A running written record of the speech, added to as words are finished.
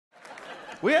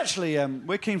We actually,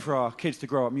 we're keen for our kids to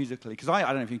grow up musically, because I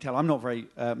don't know if you can tell, I'm not very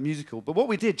musical, but what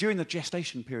we did during the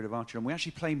gestation period of our children, we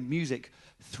actually played music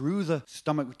through the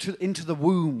stomach, into the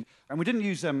womb. And we didn't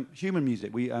use human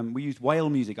music, we used whale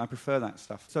music. I prefer that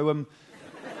stuff. So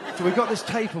we've got this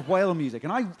tape of whale music,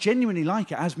 and I genuinely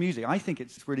like it as music. I think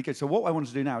it's really good. So what I wanted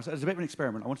to do now is, as a bit of an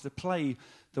experiment, I wanted to play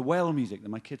the whale music that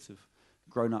my kids have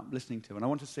grown up listening to, and I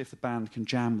want to see if the band can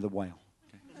jam with a whale.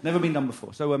 Okay. Never been done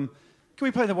before. So can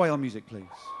we play the whale music, please?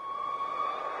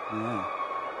 Yeah.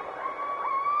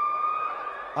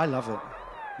 I love it.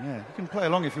 Yeah, you can play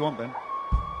along if you want, Ben.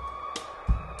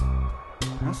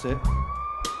 That's it.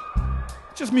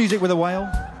 Just music with a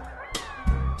whale.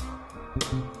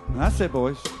 That's it,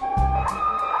 boys.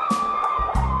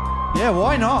 Yeah,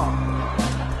 why not?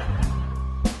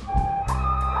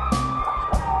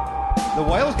 The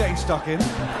whale's getting stuck in.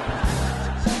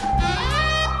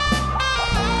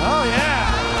 Oh, yeah.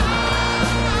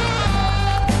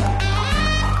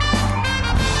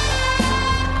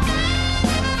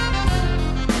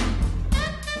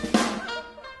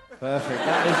 Perfect.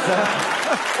 That is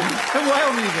the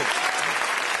whale music.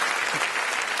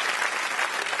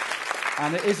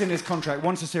 And it is in his contract.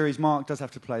 Once a series, Mark does have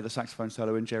to play the saxophone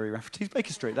solo in Jerry Rafferty's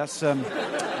Baker Street. That's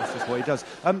just what he does.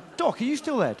 Doc, are you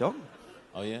still there, Doc?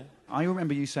 Oh, yeah? I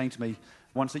remember you saying to me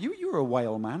once that you were a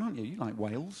whale man, aren't you? You like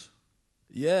whales.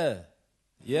 Yeah.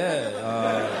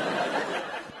 It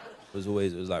was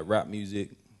like rap music,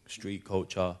 street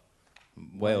culture,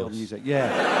 whale music,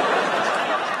 yeah.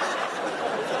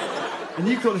 And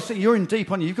you've got this thing, you're in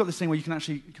deep, aren't you? You've got this thing where you can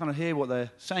actually kind of hear what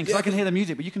they're saying. Because I can hear the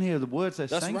music, but you can hear the words they're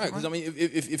saying. That's right, because, I mean,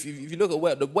 if you look at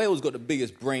whale, the whale's got the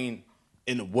biggest brain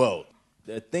in the world.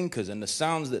 They're thinkers, and the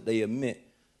sounds that they emit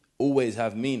always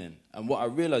have meaning. And what I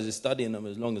realise is studying them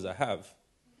as long as I have,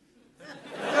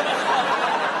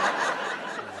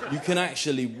 you can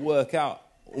actually work out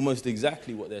almost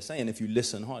exactly what they're saying if you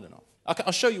listen hard enough.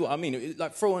 I'll show you what I mean. It's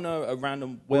like throwing a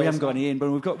random... Well, we haven't got any in,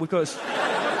 but we've got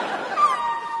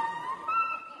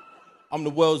I'm the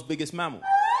world's biggest mammal.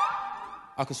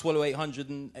 I can swallow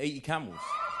 880 camels.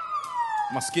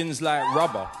 My skin's like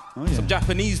rubber. Oh, yeah. Some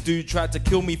Japanese dude tried to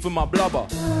kill me for my blubber.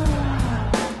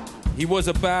 He was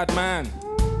a bad man.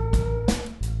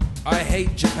 I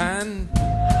hate Japan. Oh,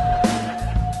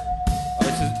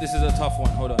 this is a tough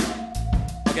one. Hold on.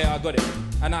 Okay, I got it.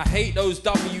 And I hate those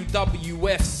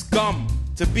WWF scum.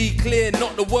 To be clear,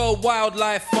 not the World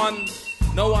Wildlife Fund.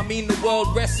 No, I mean the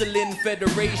World Wrestling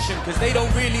Federation, because they don't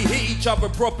really hit each other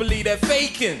properly, they're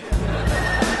faking.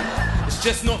 It's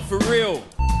just not for real.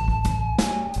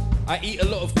 I eat a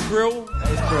lot of krill.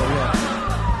 That is krill,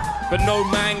 yeah. But no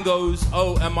mangoes.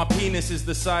 Oh, and my penis is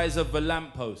the size of a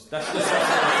lamppost. That's just...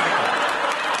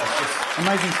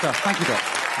 Amazing stuff. Thank you, Doc.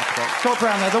 Scott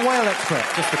Brown there, the whale expert.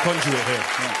 Just the conduit here.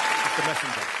 Yeah. Just the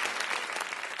messenger.